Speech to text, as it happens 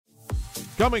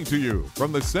Coming to you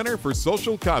from the Center for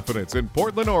Social Confidence in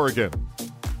Portland, Oregon.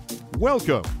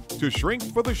 Welcome to Shrink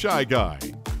for the Shy Guy,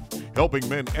 helping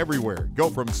men everywhere go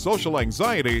from social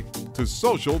anxiety to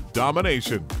social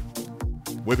domination.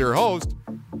 With your host,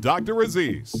 Dr.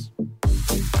 Aziz.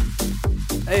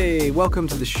 Hey, welcome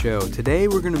to the show. Today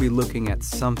we're going to be looking at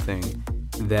something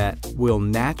that will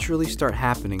naturally start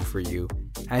happening for you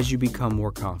as you become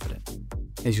more confident.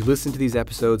 As you listen to these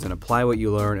episodes and apply what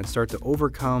you learn and start to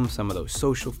overcome some of those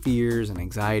social fears and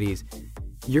anxieties,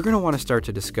 you're going to want to start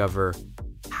to discover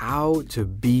how to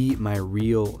be my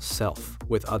real self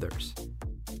with others.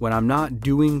 When I'm not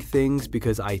doing things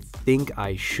because I think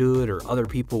I should or other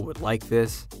people would like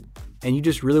this, and you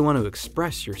just really want to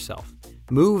express yourself,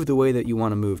 move the way that you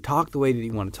want to move, talk the way that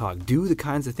you want to talk, do the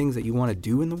kinds of things that you want to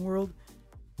do in the world,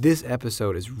 this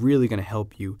episode is really going to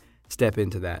help you step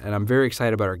into that. And I'm very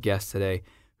excited about our guest today,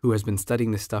 who has been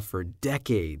studying this stuff for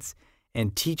decades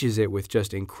and teaches it with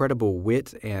just incredible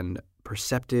wit and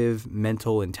perceptive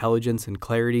mental intelligence and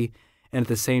clarity. And at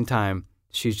the same time,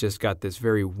 she's just got this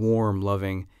very warm,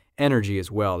 loving energy as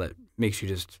well that makes you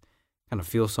just kind of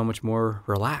feel so much more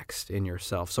relaxed in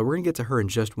yourself. So we're going to get to her in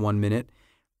just 1 minute.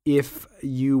 If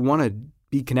you want to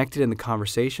be connected in the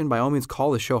conversation, by all means,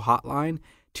 call the show hotline,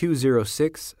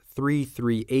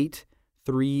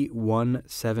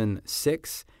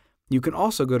 206-338-3176. You can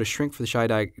also go to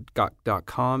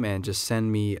shrinkfortheshyguy.com and just send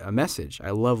me a message. I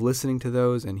love listening to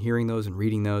those and hearing those and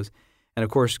reading those. And of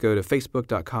course, go to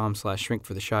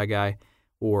facebook.com/shrinkfortheshyguy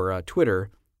or Twitter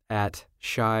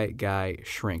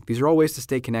 @ShyGuyShrink. These are all ways to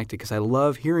stay connected because I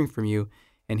love hearing from you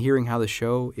and hearing how the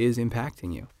show is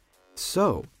impacting you.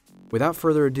 So, without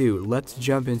further ado, let's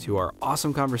jump into our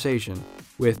awesome conversation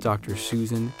with Dr.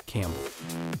 Susan Campbell.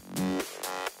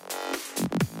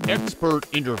 Expert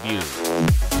interview.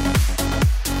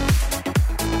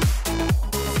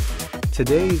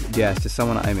 Today's guest is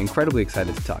someone I'm incredibly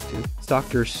excited to talk to. It's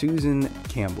Dr. Susan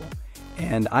Campbell.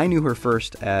 And I knew her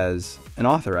first as an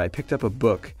author. I picked up a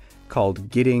book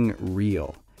called Getting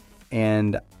Real.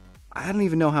 And I don't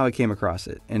even know how I came across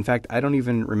it. In fact, I don't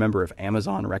even remember if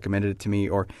Amazon recommended it to me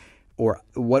or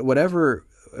whatever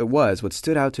it was. What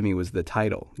stood out to me was the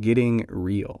title, Getting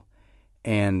Real.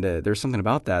 And there's something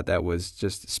about that was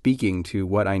just speaking to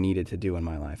what I needed to do in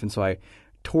my life. And so I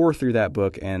tore through that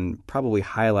book and probably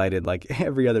highlighted like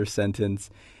every other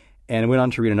sentence and went on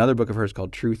to read another book of hers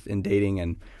called Truth in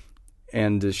Dating.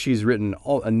 And she's written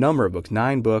a number of books,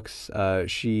 9 books.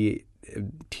 She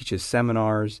teaches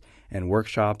seminars and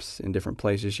workshops in different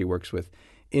places. She works with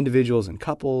individuals and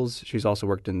couples. She's also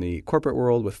worked in the corporate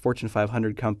world with Fortune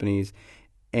 500 companies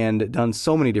and done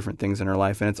so many different things in her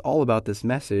life. And it's all about this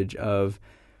message of,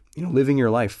 living your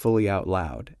life fully out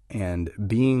loud and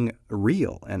being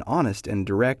real and honest and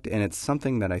direct. And it's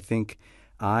something that I think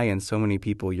I and so many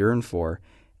people yearn for.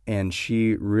 And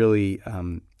she really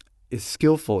is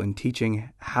skillful in teaching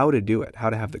how to do it, how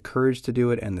to have the courage to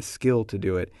do it and the skill to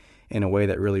do it in a way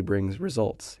that really brings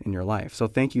results in your life. So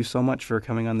thank you so much for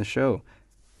coming on the show.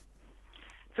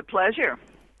 It's a pleasure.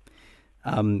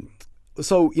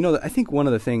 So, I think one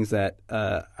of the things that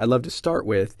I'd love to start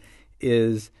with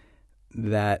is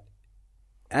that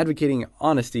advocating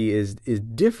honesty is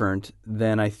different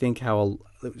than I think how,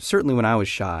 certainly when I was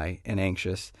shy and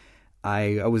anxious,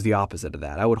 I was the opposite of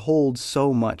that. I would hold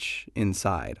so much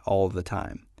inside all of the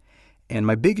time. And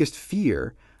my biggest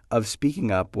fear of speaking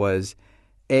up was,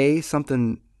 A,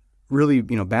 something really,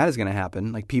 bad is going to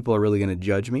happen, like people are really going to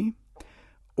judge me,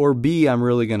 or B, I'm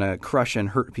really going to crush and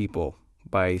hurt people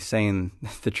by saying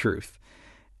the truth.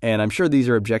 And I'm sure these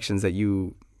are objections that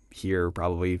you hear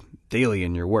probably daily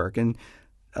in your work. And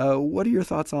what are your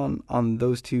thoughts on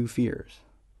those two fears?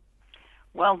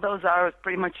 Well, those are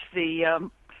pretty much the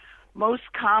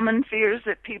most common fears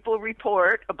that people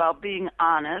report about being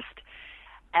honest.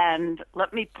 And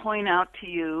let me point out to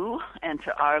you and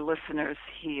to our listeners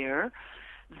here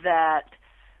that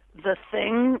the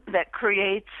thing that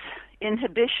creates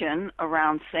inhibition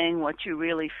around saying what you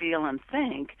really feel and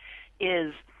think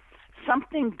is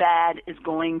something bad is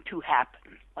going to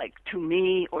happen, like to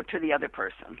me or to the other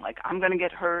person. Like I'm going to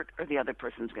get hurt or the other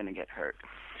person's going to get hurt.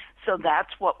 So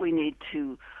that's what we need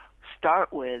to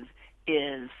start with,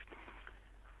 is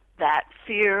that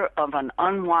fear of an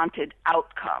unwanted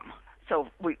outcome. So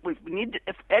we need to,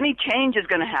 if any change is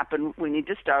going to happen, we need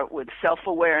to start with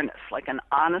self-awareness, like an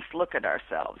honest look at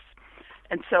ourselves.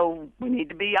 And so we need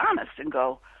to be honest and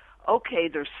go, okay,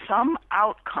 there's some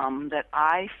outcome that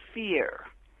I fear.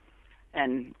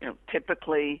 And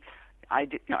typically I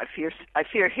fear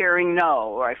hearing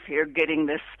no, or I fear getting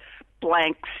this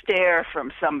blank stare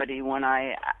from somebody when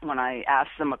I ask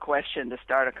them a question to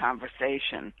start a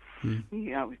conversation.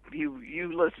 You know,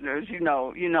 you listeners, you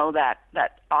know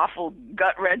that awful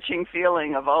gut-wrenching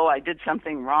feeling of, oh, I did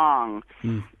something wrong.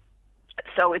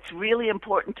 So it's really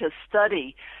important to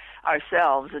study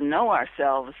ourselves and know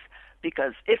ourselves,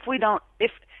 because if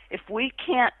we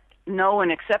can't know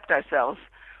and accept ourselves,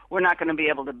 we're not going to be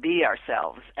able to be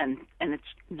ourselves. And it's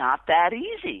not that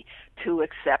easy to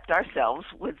accept ourselves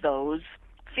with those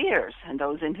fears and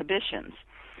those inhibitions.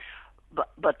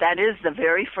 But that is the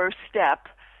very first step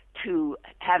to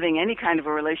having any kind of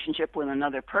a relationship with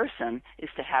another person, is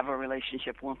to have a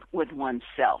relationship with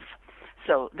oneself.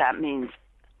 So that means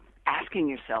asking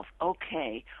yourself,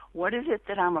 okay, what is it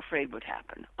that I'm afraid would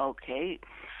happen? Okay,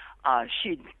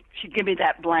 she'd give me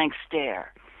that blank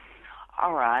stare.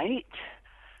 All right,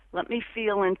 let me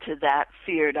feel into that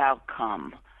feared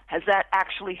outcome. Has that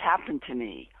actually happened to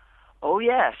me? Oh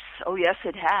yes,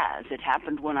 it has. It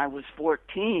happened when I was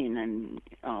 14, and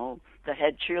the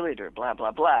head cheerleader, blah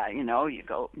blah blah.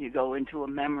 You go into a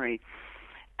memory,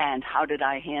 and how did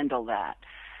I handle that?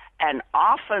 And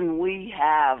often we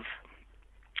have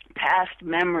past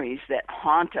memories that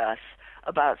haunt us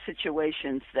about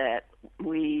situations that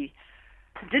we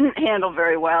didn't handle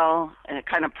very well, and it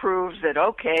kind of proves that,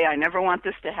 okay, I never want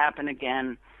this to happen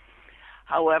again.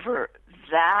 However,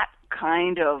 that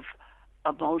kind of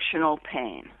emotional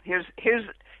pain, here's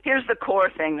the core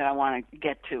thing that I want to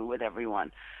get to with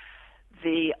everyone.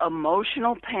 The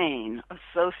emotional pain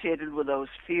associated with those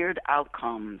feared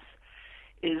outcomes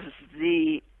is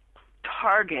the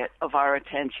target of our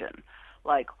attention.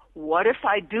 Like, what if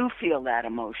I do feel that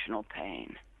emotional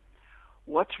pain?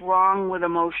 What's wrong with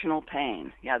emotional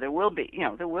pain? Yeah, there will be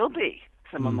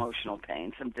some emotional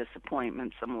pain, some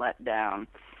disappointment, some letdown,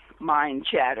 mind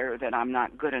chatter that I'm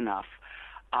not good enough.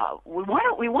 We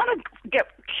want to get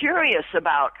curious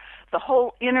about the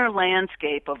whole inner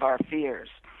landscape of our fears,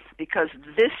 because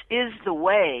this is the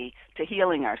way to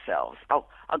healing ourselves. I'll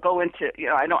go into,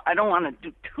 I don't want to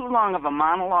do too long of a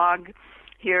monologue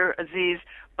here, Aziz,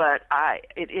 but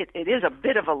it is a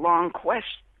bit of a long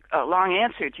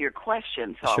answer to your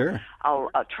question, so sure. I'll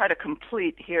try to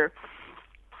complete here.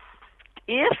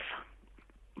 If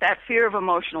that fear of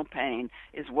emotional pain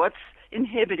is what's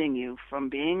inhibiting you from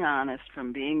being honest,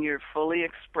 from being your fully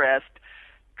expressed,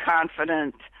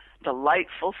 confident,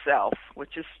 delightful self,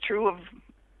 which is true of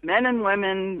men and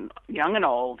women, young and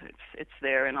old, it's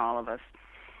there in all of us,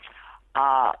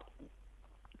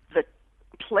 the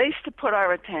place to put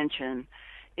our attention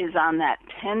is on that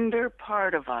tender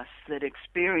part of us that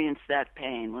experienced that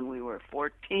pain when we were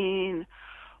 14,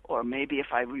 or maybe if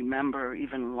I remember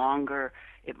even longer,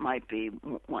 it might be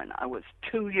when I was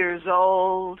 2 years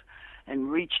old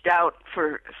and reached out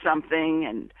for something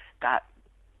and got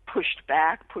pushed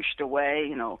back, pushed away.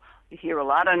 You hear a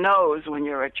lot of no's when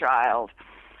you're a child,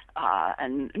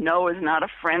 and no is not a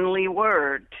friendly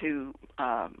word to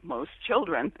most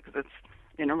children, because it's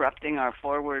interrupting our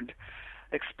forward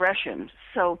expression.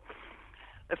 So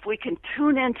if we can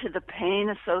tune into the pain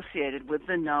associated with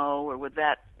the no, or with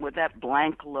that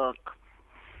blank look,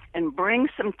 and bring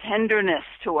some tenderness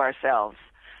to ourselves.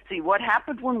 See, what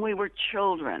happened when we were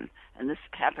children, and this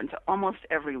happened to almost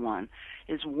everyone,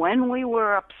 is when we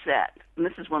were upset, and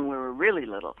this is when we were really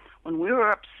little, when we were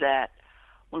upset,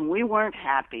 when we weren't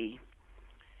happy,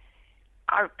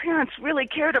 our parents really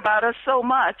cared about us so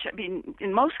much, I mean,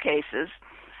 in most cases,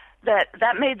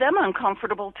 that made them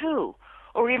uncomfortable too.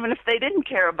 Or even if they didn't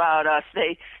care about us,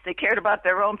 they cared about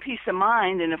their own peace of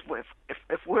mind. And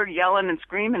if we're yelling and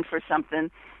screaming for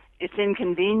something, it's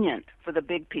inconvenient for the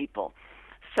big people.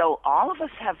 So all of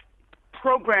us have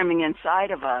programming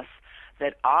inside of us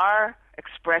that our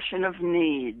expression of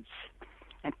needs,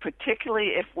 and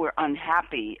particularly if we're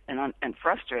unhappy and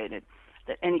frustrated,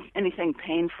 that anything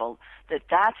painful,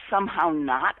 that's somehow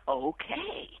not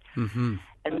okay. Mm-hmm.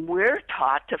 And we're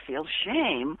taught to feel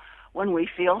shame when we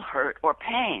feel hurt or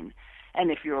pain. And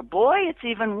if you're a boy, it's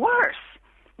even worse,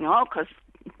 because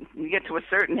you get to a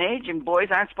certain age and boys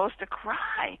aren't supposed to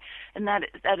cry. And that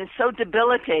is so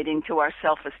debilitating to our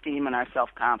self-esteem and our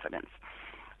self-confidence.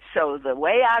 So the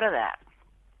way out of that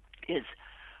is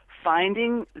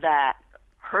finding that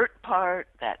hurt part,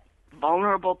 that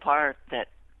vulnerable part, that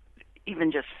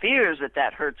even just fears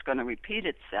that hurt's going to repeat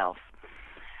itself,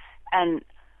 and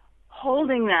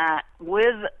holding that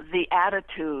with the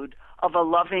attitude of a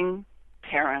loving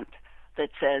parent that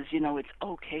says, it's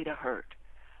okay to hurt.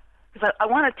 Because I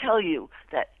want to tell you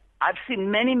that I've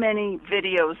seen many, many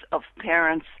videos of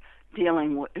parents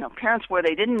dealing with, parents where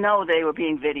they didn't know they were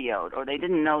being videoed, or they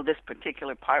didn't know this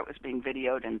particular part was being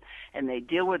videoed, and they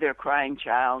deal with their crying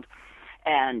child,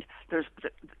 And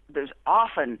there's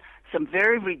often some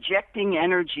very rejecting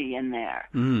energy in there.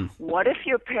 What if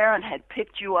your parent had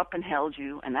picked you up and held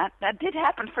you? And that did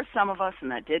happen for some of us,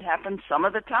 and that did happen some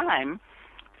of the time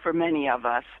for many of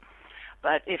us.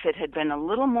 But if it had been a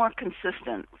little more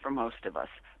consistent for most of us,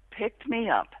 picked me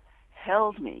up,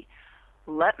 held me,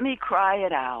 let me cry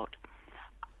it out,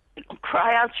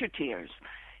 cry out your tears,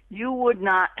 you would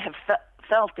not have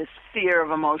felt this fear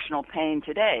of emotional pain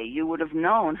today. You would have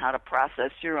known how to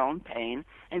process your own pain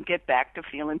and get back to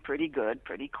feeling pretty good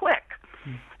pretty quick.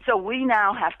 So we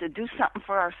now have to do something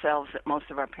for ourselves that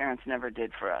most of our parents never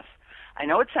did for us. I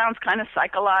know it sounds kind of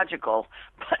psychological,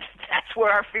 but that's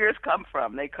where our fears come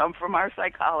from. They come from our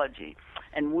psychology.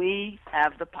 And we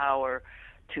have the power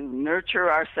to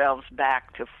nurture ourselves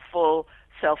back to full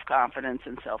self-confidence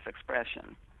and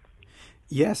self-expression.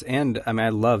 Yes, and I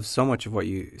love so much of what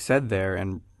you said there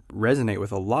and resonate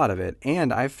with a lot of it.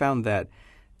 And I've found that,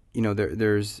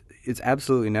 it's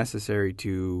absolutely necessary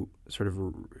to sort of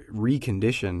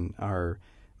recondition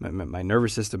my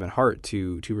nervous system and heart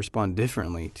to respond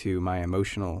differently to my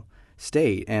emotional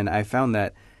state. And I found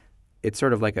that it's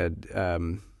sort of like a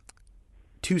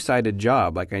two-sided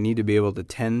job. Like I need to be able to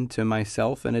tend to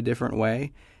myself in a different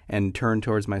way and turn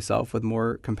towards myself with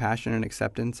more compassion and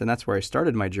acceptance. And that's where I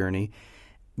started my journey.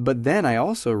 But then I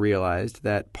also realized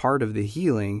that part of the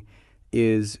healing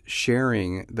is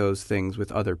sharing those things with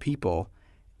other people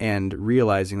and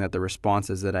realizing that the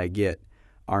responses that I get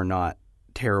are not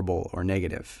terrible or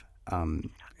negative.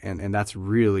 And that's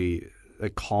really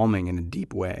calming in a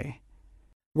deep way.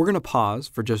 We're going to pause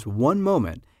for just one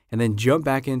moment and then jump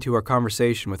back into our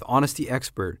conversation with honesty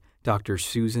expert, Dr.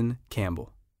 Susan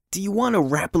Campbell. Do you want to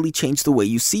rapidly change the way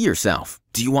you see yourself?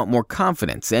 Do you want more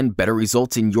confidence and better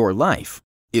results in your life?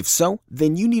 If so,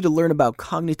 then you need to learn about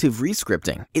cognitive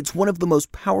rescripting. It's one of the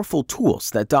most powerful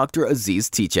tools that Dr. Aziz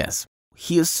teaches.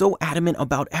 He is so adamant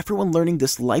about everyone learning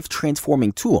this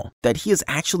life-transforming tool that he is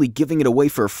actually giving it away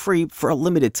for free for a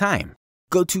limited time.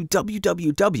 Go to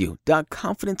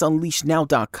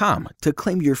www.confidenceunleashednow.com to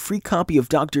claim your free copy of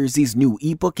Dr. Aziz's new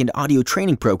ebook and audio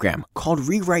training program called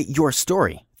Rewrite Your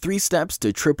Story, 3 Steps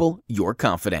to Triple Your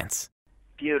Confidence.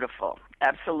 Beautiful.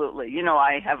 Absolutely.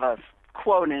 I have a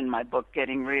quote in my book,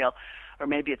 Getting Real, or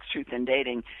maybe it's Truth in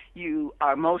Dating. You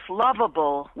are most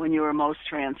lovable when you are most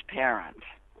transparent.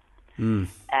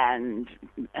 And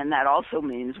that also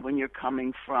means when you're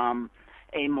coming from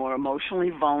a more emotionally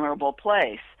vulnerable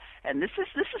place. And this is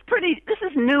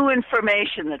new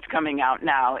information that's coming out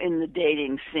now in the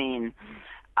dating scene.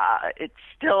 It's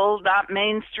still not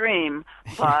mainstream,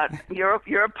 but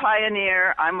you're a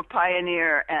pioneer, I'm a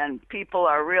pioneer, and people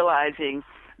are realizing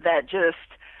that just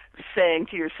saying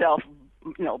to yourself,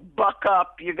 buck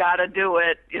up, you got to do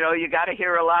it, you got to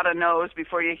hear a lot of no's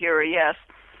before you hear a yes.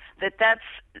 That's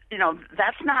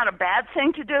not a bad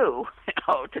thing to do,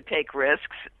 to take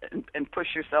risks and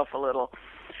push yourself a little.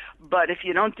 But if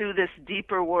you don't do this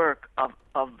deeper work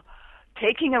of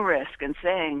taking a risk and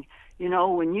saying,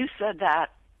 when you said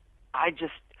that, I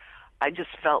just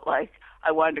felt like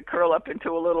I wanted to curl up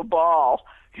into a little ball.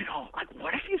 Like,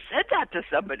 what if you said that to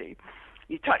somebody?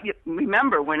 You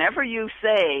remember, whenever you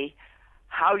say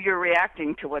how you're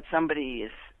reacting to what somebody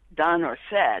has done or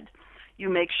said, you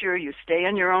make sure you stay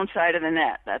on your own side of the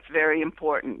net. That's very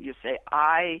important. You say,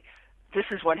 this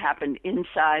is what happened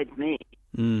inside me.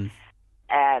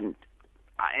 And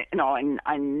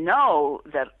I know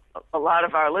that a lot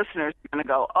of our listeners are going to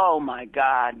go, oh my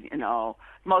God,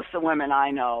 most of the women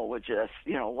I know would just,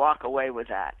 walk away with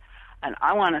that. And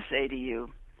I want to say to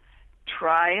you,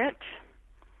 try it.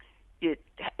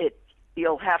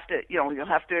 You'll have to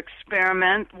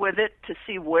experiment with it to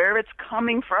see where it's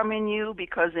coming from in you,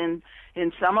 because in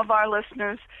some of our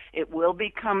listeners, it will be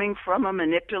coming from a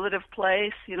manipulative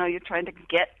place. You're trying to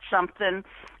get something.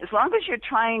 As long as you're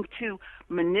trying to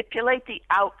manipulate the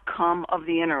outcome of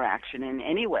the interaction in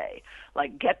any way,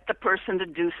 like get the person to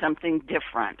do something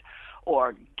different,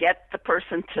 or get the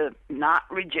person to not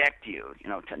reject you,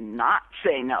 to not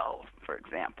say no, for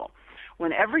example.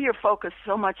 Whenever you're focused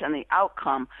so much on the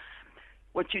outcome,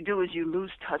 what you do is you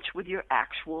lose touch with your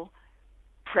actual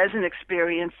present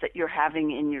experience that you're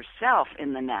having in yourself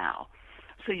in the now.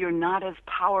 So you're not as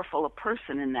powerful a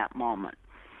person in that moment.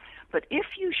 But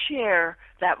if you share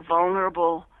that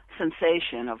vulnerable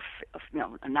sensation of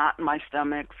a knot in my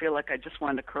stomach, feel like I just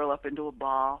wanted to curl up into a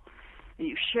ball, and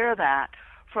you share that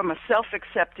from a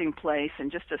self-accepting place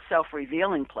and just a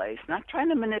self-revealing place, not trying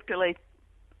to manipulate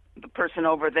the person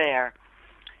over there,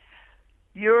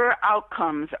 your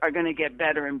outcomes are going to get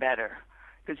better and better,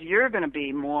 because you're going to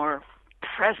be more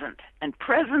present. And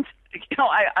presence,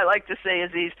 I like to say,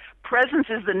 Aziz, presence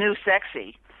is the new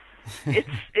sexy. It's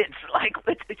like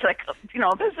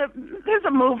there's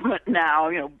a movement now.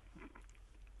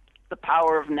 The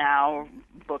Power of Now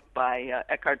book by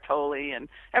Eckhart Tolle, and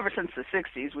ever since the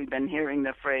 60s we've been hearing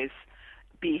the phrase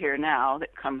 "be here now"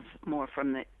 that comes more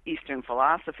from the Eastern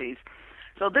philosophies.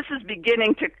 So this is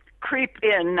beginning to creep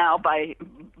in now. By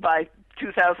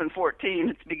 2014,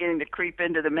 it's beginning to creep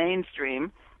into the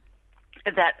mainstream.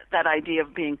 That idea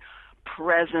of being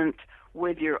present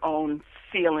with your own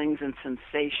feelings and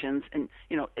sensations, and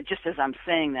just as I'm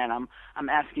saying that, I'm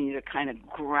asking you to kind of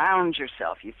ground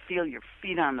yourself. You feel your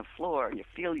feet on the floor, you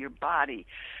feel your body,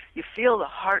 you feel the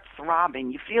heart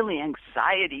throbbing, you feel the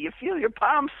anxiety, you feel your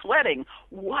palms sweating,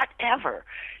 whatever.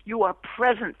 You are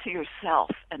present to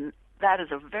yourself, and that is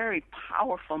a very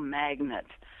powerful magnet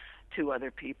to other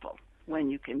people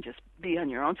when you can just be on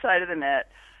your own side of the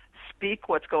net, speak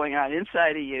what's going on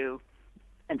inside of you,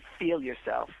 and feel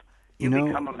yourself. You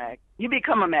become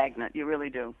a magnet. You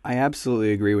really do. I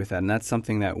absolutely agree with that, and that's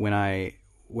something that when I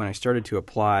started to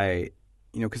apply,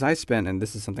 because I spent, and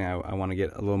this is something I want to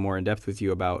get a little more in depth with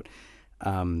you about,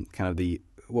 kind of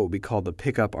what would be called the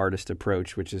pickup artist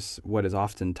approach, which is what is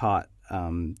often taught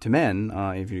to men.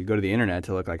 If you go to the internet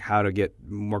to look like how to get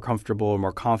more comfortable or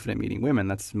more confident meeting women,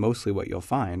 that's mostly what you'll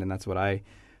find, and that's what I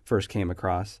first came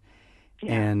across.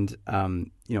 Yeah. And,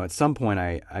 at some point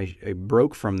I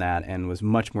broke from that and was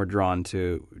much more drawn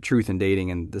to truth in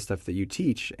dating and the stuff that you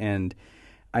teach. And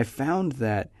I found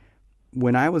that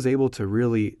when I was able to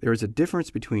really – there was a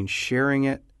difference between sharing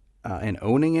it and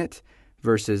owning it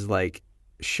versus like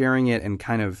sharing it and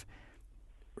kind of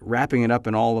wrapping it up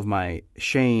in all of my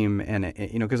shame. And,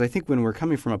 because I think when we're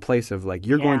coming from a place of like,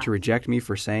 you're going to reject me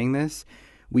for saying this,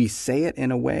 we say it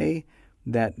in a way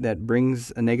that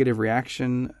brings a negative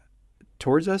reaction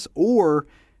towards us, or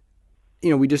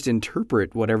we just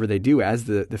interpret whatever they do as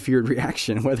the feared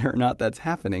reaction, whether or not that's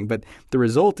happening. But the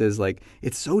result is like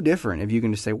it's so different if you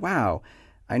can just say, wow,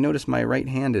 I notice my right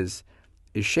hand is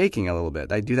shaking a little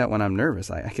bit. I do that when I'm nervous.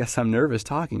 I guess I'm nervous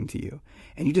talking to you.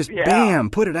 And you just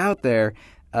bam, put it out there.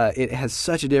 It has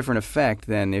such a different effect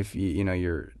than if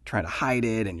you're trying to hide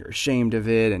it and you're ashamed of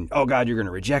it and, oh God, you're going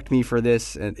to reject me for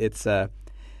this. And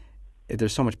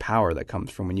there's so much power that comes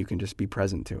from when you can just be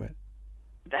present to it.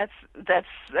 That's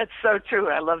so true.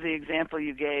 I love the example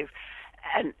you gave,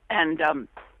 and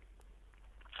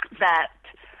that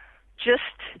just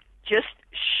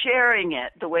sharing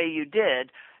it the way you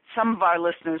did. Some of our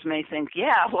listeners may think,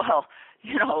 yeah, well,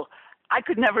 I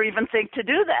could never even think to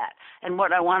do that. And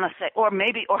what I want to say, or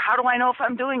how do I know if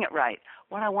I'm doing it right?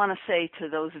 What I want to say to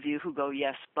those of you who go,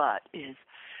 yes, but, is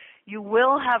you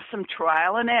will have some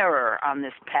trial and error on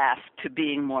this path to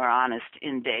being more honest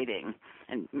in dating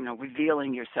and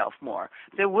revealing yourself more.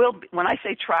 There will be, when I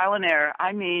say trial and error,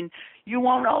 I mean you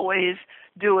won't always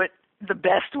do it the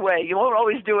best way. You won't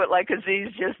always do it like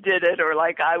Aziz just did it or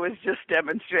like I was just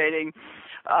demonstrating.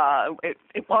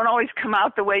 It won't always come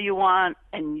out the way you want,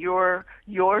 and your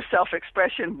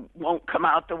self-expression won't come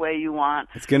out the way you want.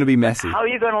 It's going to be messy. How are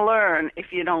you going to learn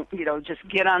if you don't, just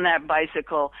get on that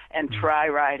bicycle and try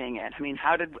riding it? I mean,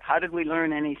 how did we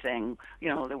learn anything?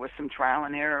 There was some trial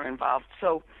and error involved.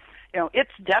 So,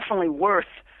 it's definitely worth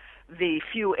the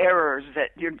few errors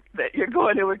that you're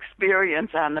going to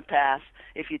experience on the path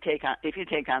if you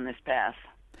take on this path.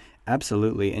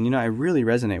 Absolutely. And, I really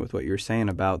resonate with what you're saying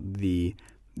about the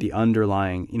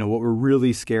underlying, what we're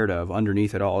really scared of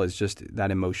underneath it all is just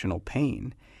that emotional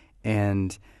pain.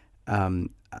 And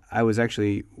I was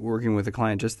actually working with a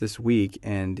client just this week,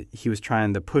 and he was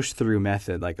trying the push-through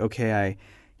method. Like, okay,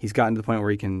 he's gotten to the point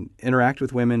where he can interact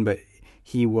with women, but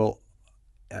he will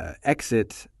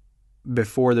exit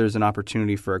before there's an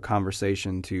opportunity for a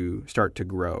conversation to start to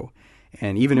grow.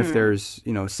 And even if there's,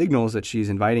 signals that she's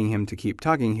inviting him to keep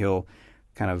talking, he'll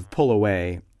kind of pull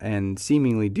away and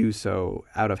seemingly do so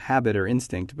out of habit or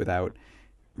instinct without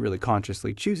really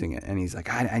consciously choosing it. And he's like,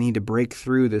 I need to break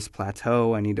through this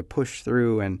plateau. I need to push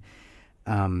through. And,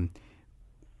 from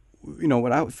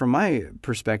my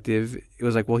perspective, it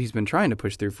was like, well, he's been trying to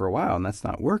push through for a while and that's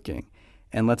not working.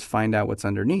 And let's find out what's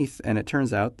underneath. And it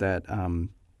turns out that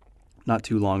not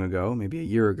too long ago, maybe a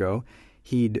year ago,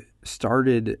 he'd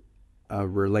started a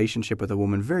relationship with a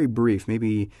woman, very brief,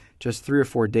 maybe just 3 or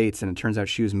 4 dates, and it turns out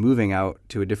she was moving out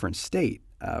to a different state.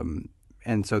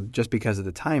 And so just because of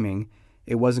the timing,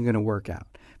 it wasn't going to work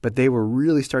out. But they were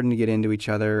really starting to get into each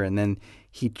other, and then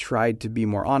he tried to be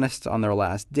more honest on their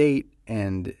last date,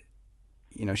 and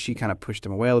she kind of pushed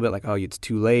him away a little bit, like, oh, it's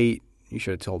too late. You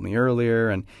should have told me earlier.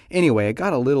 And anyway, it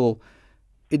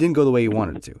didn't go the way he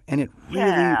wanted it to. And it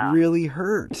really, really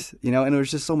hurt, and there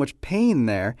was just so much pain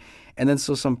there. And then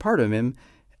so some part of him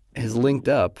has linked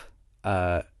up,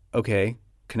 okay,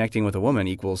 connecting with a woman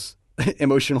equals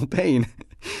emotional pain.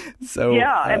 So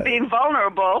and being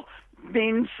vulnerable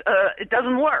means it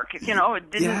doesn't work. It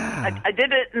didn't. Yeah. I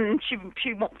did it, and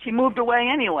she moved away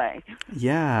anyway.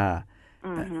 Yeah.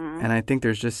 And I think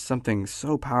there's just something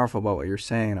so powerful about what you're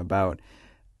saying about,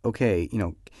 okay,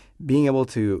 being able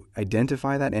to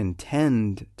identify that and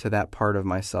tend to that part of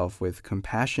myself with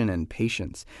compassion and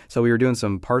patience. So we were doing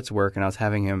some parts work, and I was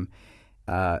having him,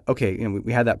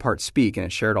 we had that part speak, and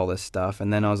it shared all this stuff.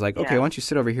 And then I was like, okay, why don't you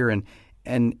sit over here and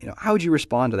how would you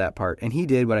respond to that part? And he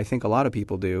did what I think a lot of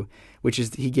people do, which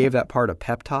is he gave that part a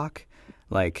pep talk.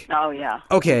 Like, oh yeah,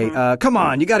 okay, come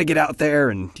on, you got to get out there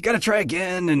and you got to try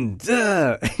again, and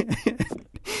and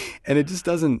it just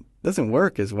doesn't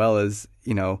work as well as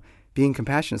being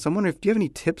compassionate. So I'm wondering, do you have any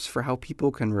tips for how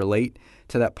people can relate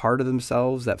to that part of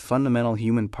themselves, that fundamental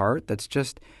human part that's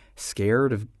just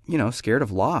scared of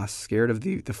loss, scared of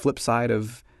the flip side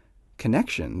of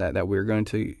connection, that we're going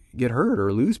to get hurt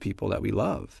or lose people that we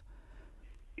love?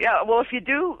 Yeah, well, if you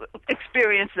do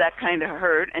experience that kind of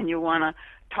hurt and you want to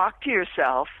talk to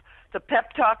yourself, the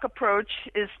pep talk approach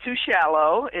is too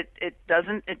shallow. It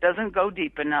doesn't go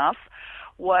deep enough.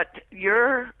 What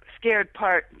your scared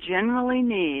part generally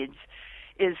needs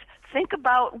is think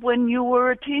about when you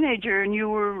were a teenager and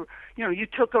you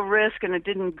took a risk and it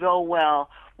didn't go well.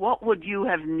 What would you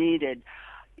have needed?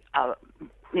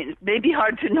 It may be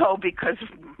hard to know because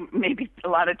maybe a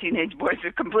lot of teenage boys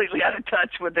are completely out of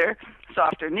touch with their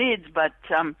softer needs, but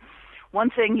one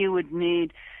thing you would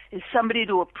need is somebody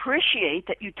to appreciate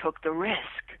that you took the risk.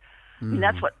 I mean,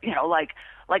 that's what,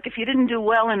 like if you didn't do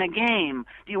well in a game,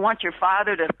 do you want your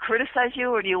father to criticize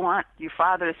you, or do you want your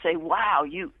father to say, wow,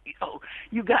 you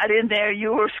got in there,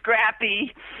 you were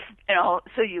scrappy,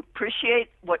 so you appreciate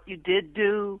what you did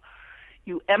do,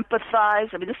 you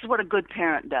empathize. I mean, this is what a good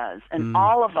parent does. And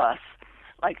all of us,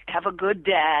 have a good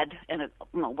dad, and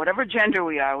whatever gender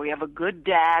we are, we have a good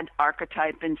dad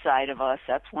archetype inside of us.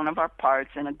 That's one of our parts,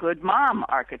 and a good mom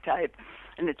archetype.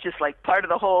 And it's just like part of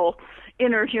the whole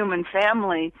inner human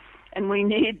family. And we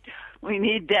need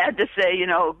dad to say,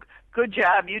 good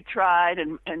job, you tried,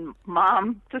 and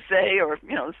mom to say, or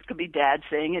this could be dad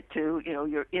saying it too,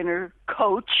 your inner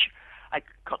coach. I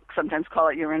sometimes call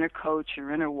it your inner coach,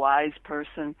 your inner wise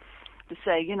person, to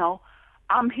say,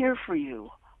 I'm here for you.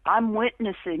 I'm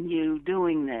witnessing you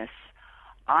doing this.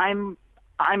 I'm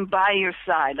by your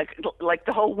side, like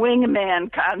the whole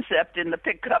wingman concept in the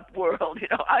pickup world.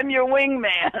 I'm your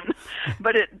wingman,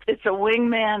 but it's a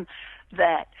wingman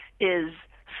that is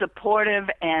supportive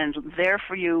and there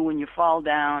for you when you fall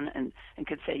down, and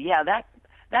could say, yeah, that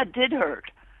did hurt.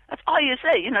 That's all you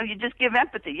say. You just give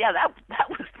empathy. Yeah, that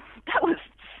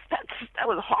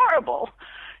was horrible.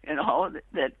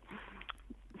 That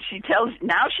she tells you,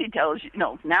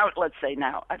 now let's say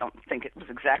now, I don't think it was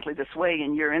exactly this way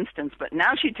in your instance, but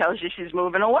now she tells you she's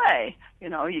moving away.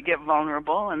 You get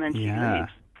vulnerable and then she leaves.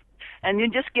 And you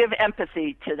just give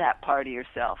empathy to that part of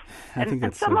yourself.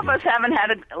 And some of us haven't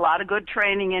had a lot of good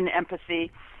training in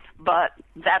empathy, but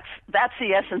that's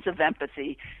the essence of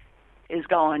empathy, is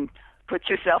going, put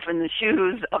yourself in the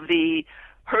shoes of the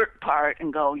hurt part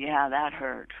and go, yeah, that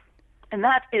hurt. And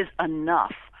that is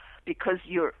enough, because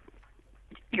you're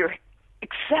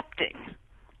accepting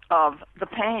of the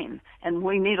pain. And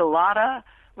we need a lot of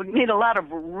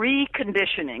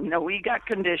reconditioning. We got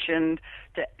conditioned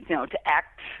to act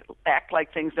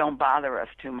like things don't bother us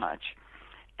too much,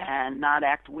 and not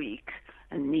act weak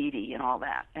and needy and all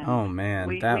that. And oh man,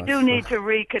 we do need to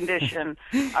recondition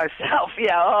ourselves.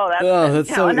 Yeah.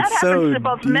 That's so. And that happens so to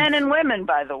both deep. Men and women,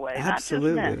 by the way.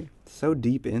 Absolutely, not just men. So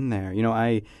deep in there.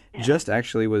 I just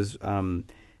actually was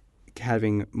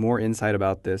having more insight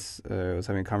about this. I was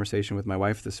having a conversation with my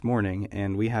wife this morning,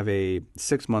 and we have a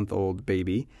 6-month-old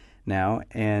baby now,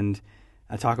 and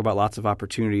I talk about lots of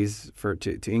opportunities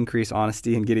to increase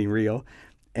honesty and getting real.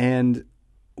 And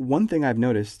one thing I've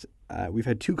noticed, we've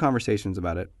had 2 conversations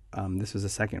about it. This is the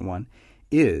second one.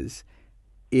 It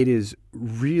is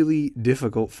really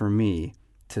difficult for me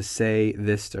to say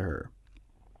this to her.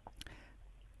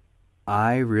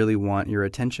 I really want your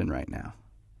attention right now.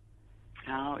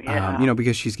 Oh, yeah.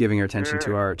 Because she's giving her attention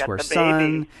to our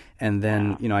son, and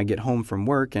then I get home from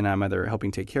work and I'm either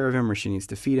helping take care of him or she needs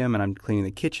to feed him, and I'm cleaning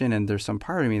the kitchen, and there's some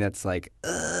part of me that's like,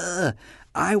 I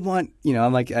want,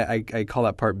 I'm like, I call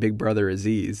that part Big Brother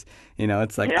Aziz.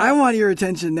 It's like, I want your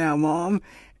attention now, Mom.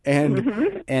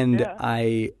 And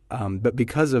I but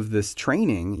because of this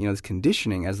training, this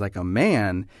conditioning as like a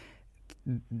man,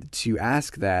 to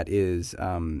ask that is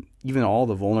even all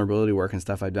the vulnerability work and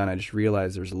stuff I've done, I just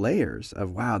realized there's layers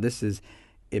of, wow,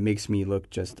 it makes me look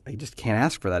I just can't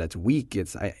ask for that. It's weak.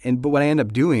 But what I end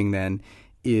up doing then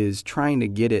is trying to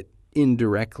get it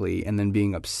indirectly and then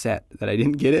being upset that I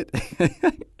didn't get it.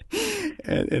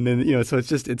 and then, so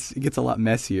it gets a lot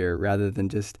messier rather than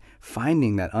just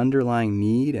finding that underlying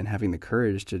need and having the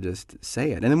courage to just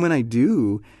say it. And then when I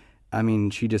do,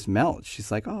 she just melts.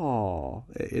 She's like, oh,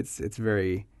 it's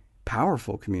very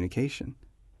powerful communication.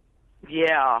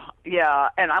 Yeah.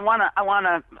 And I want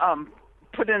to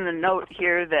put in a note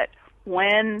here that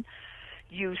when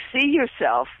you see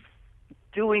yourself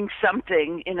doing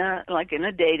something in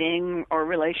a dating or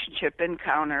relationship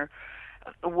encounter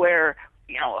where,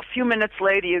 a few minutes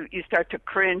later you start to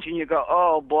cringe and you go,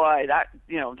 oh boy, that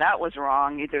was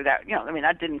wrong. Either that,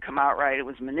 that didn't come out right. It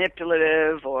was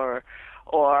manipulative or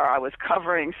I was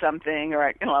covering something,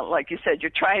 or, like you said,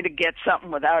 you're trying to get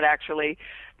something without actually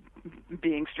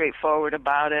being straightforward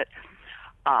about it.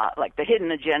 Like the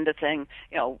hidden agenda thing,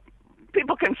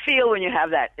 people can feel when you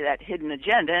have that hidden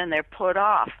agenda and they're put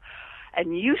off.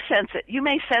 And you sense it. You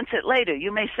may sense it later.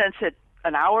 You may sense it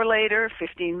an hour later,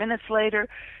 15 minutes later.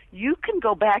 You can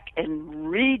go back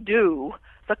and redo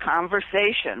the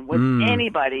conversation with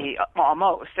anybody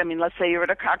almost. Let's say you're at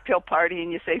a cocktail party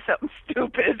and you say something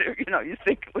stupid, or, you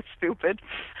think it was stupid.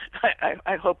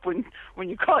 I hope when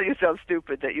you call yourself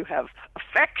stupid that you have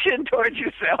affection towards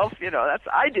yourself.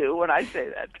 I do when I say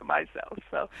that to myself.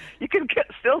 So you can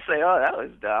still say, oh, that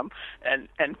was dumb,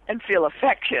 and feel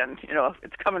affection.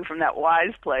 It's coming from that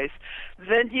wise place.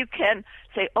 Then you can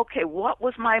say, okay, what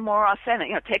was my more authentic?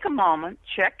 Take a moment,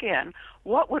 check in.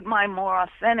 What would my more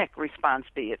authentic response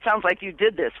be? It sounds like you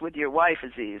did this with your wife,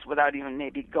 Aziz, without even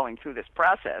maybe going through this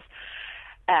process.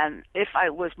 And if I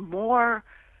was more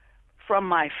from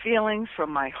my feelings,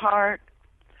 from my heart,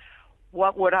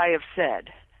 what would I have said?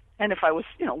 And if I was,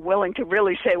 willing to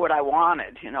really say what I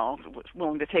wanted, was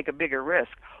willing to take a bigger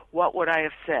risk, what would I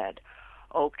have said?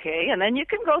 Okay, and then you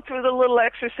can go through the little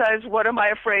exercise, what am I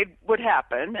afraid would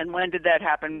happen, and when did that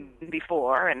happen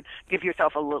before, and give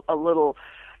yourself a little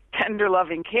tender,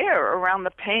 loving care around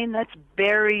the pain that's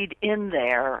buried in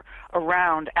there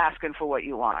around asking for what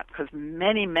you want. Because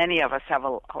many, many of us have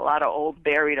a lot of old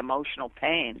buried emotional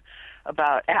pain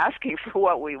about asking for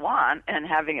what we want and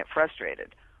having it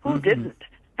frustrated. Who didn't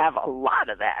have a lot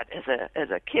of that as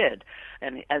a kid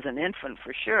and as an infant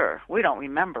for sure? We don't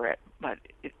remember it, but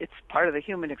it's part of the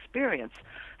human experience.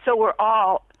 So we're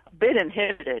all a bit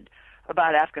inhibited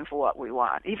about asking for what we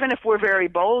want. Even if we're very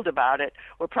bold about it,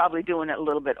 we're probably doing it a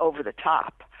little bit over the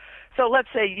top. So let's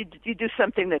say you do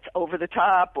something that's over the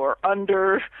top or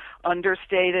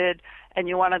understated, and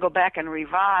you want to go back and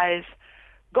revise.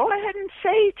 Go ahead and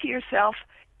say to yourself,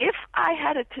 if I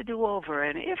had it to do over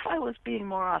and if I was being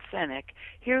more authentic,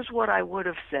 here's what I would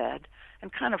have said,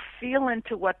 and kind of feel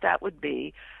into what that would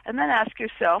be, and then ask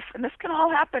yourself, and this can all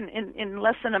happen in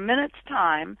less than a minute's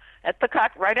time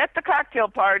right at the cocktail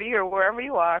party or wherever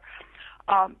you are.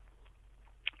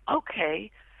 Okay,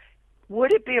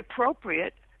 would it be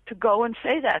appropriate to go and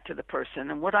say that to the person,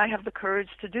 and would I have the courage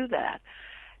to do that?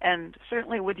 And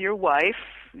certainly with your wife,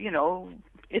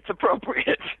 it's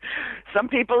appropriate. Some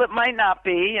people it might not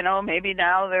be, maybe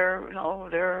now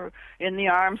they're in the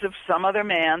arms of some other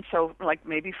man, so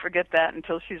maybe forget that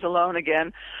until she's alone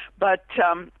again. But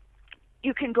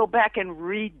you can go back and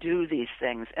redo these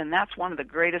things, and that's one of the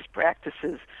greatest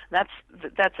practices. That's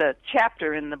a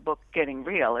chapter in the book Getting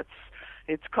Real.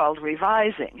 It's called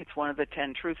revising. It's one of the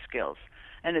 10 truth skills,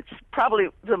 and it's probably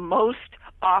the most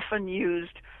often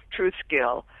used truth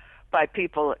skill by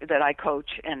people that I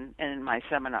coach and in my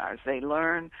seminars. They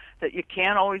learn that you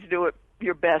can't always do it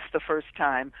your best the first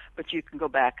time, but you can go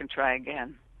back and try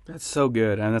again. That's so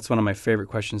good. And that's one of my favorite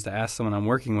questions to ask someone I'm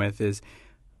working with is,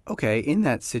 okay, in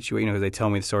that situation, because they tell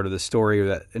me sort of the story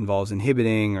that involves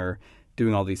inhibiting or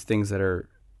doing all these things that are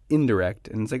indirect.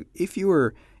 And it's like, if you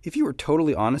were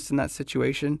totally honest in that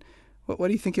situation, what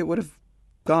do you think it would have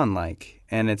gone like?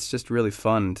 And it's just really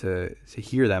fun to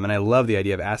hear them. And I love the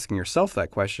idea of asking yourself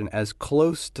that question as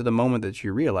close to the moment that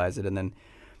you realize it, and then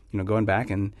going back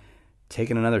and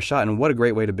taking another shot. And what a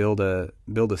great way to build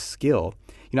a skill.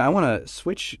 I want to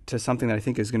switch to something that I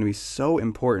think is going to be so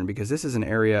important, because this is an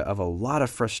area of a lot of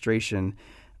frustration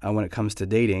when it comes to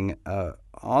dating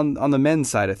on the men's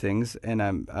side of things. And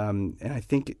I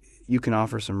think you can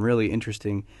offer some really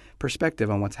interesting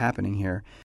perspective on what's happening here.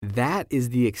 That is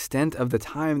the extent of the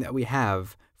time that we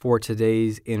have for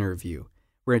today's interview.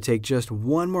 We're going to take just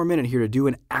one more minute here to do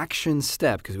an action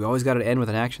step, because we always got to end with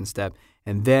an action step,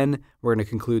 and then we're going to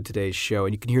conclude today's show.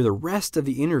 And you can hear the rest of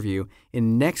the interview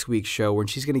in next week's show, when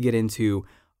she's going to get into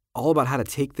all about how to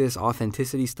take this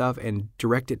authenticity stuff and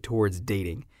direct it towards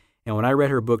dating. And when I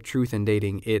read her book, Truth in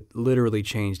Dating, it literally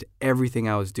changed everything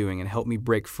I was doing and helped me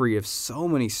break free of so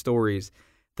many stories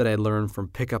that I learned from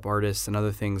pickup artists and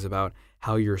other things about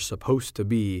how you're supposed to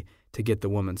be to get the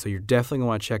woman. So you're definitely going to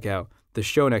want to check out the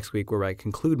show next week where I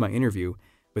conclude my interview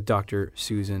with Dr.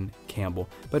 Susan Campbell.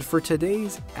 But for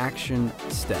today's action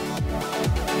step.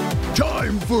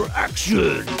 Time for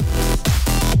action!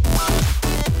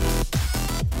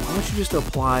 I want you just to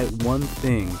apply one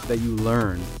thing that you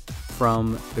learned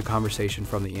from the conversation,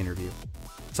 from the interview.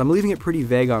 So I'm leaving it pretty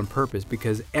vague on purpose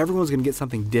because everyone's going to get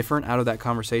something different out of that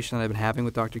conversation that I've been having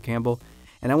with Dr. Campbell.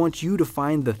 And I want you to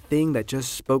find the thing that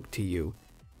just spoke to you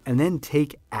and then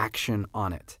take action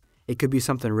on it. It could be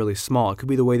something really small. It could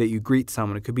be the way that you greet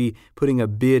someone. It could be putting a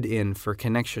bid in for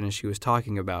connection, as she was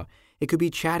talking about. It could be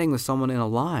chatting with someone in a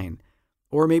line.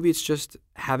 Or maybe it's just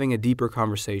having a deeper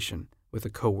conversation with a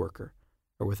coworker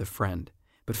or with a friend.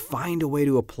 But find a way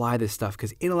to apply this stuff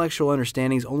because intellectual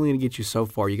understanding is only going to get you so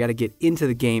far. You got to get into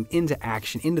the game, into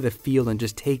action, into the field, and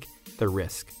just take the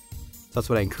risk. So that's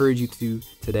what I encourage you to do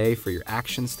today for your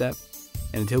action step.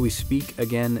 And until we speak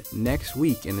again next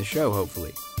week in the show,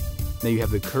 hopefully, may you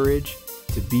have the courage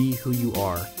to be who you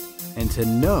are and to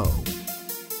know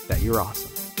that you're awesome.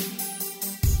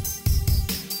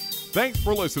 Thanks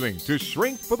for listening to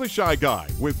Shrink for the Shy Guy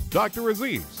with Dr.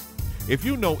 Aziz. If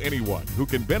you know anyone who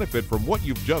can benefit from what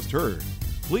you've just heard,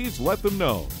 please let them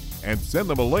know and send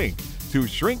them a link to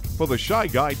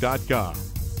shrinkfortheshyguy.com.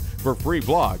 For free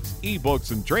blogs,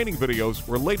 ebooks, and training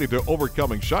videos related to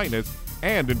overcoming shyness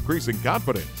and increasing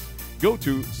confidence, go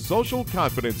to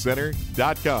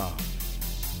socialconfidencecenter.com.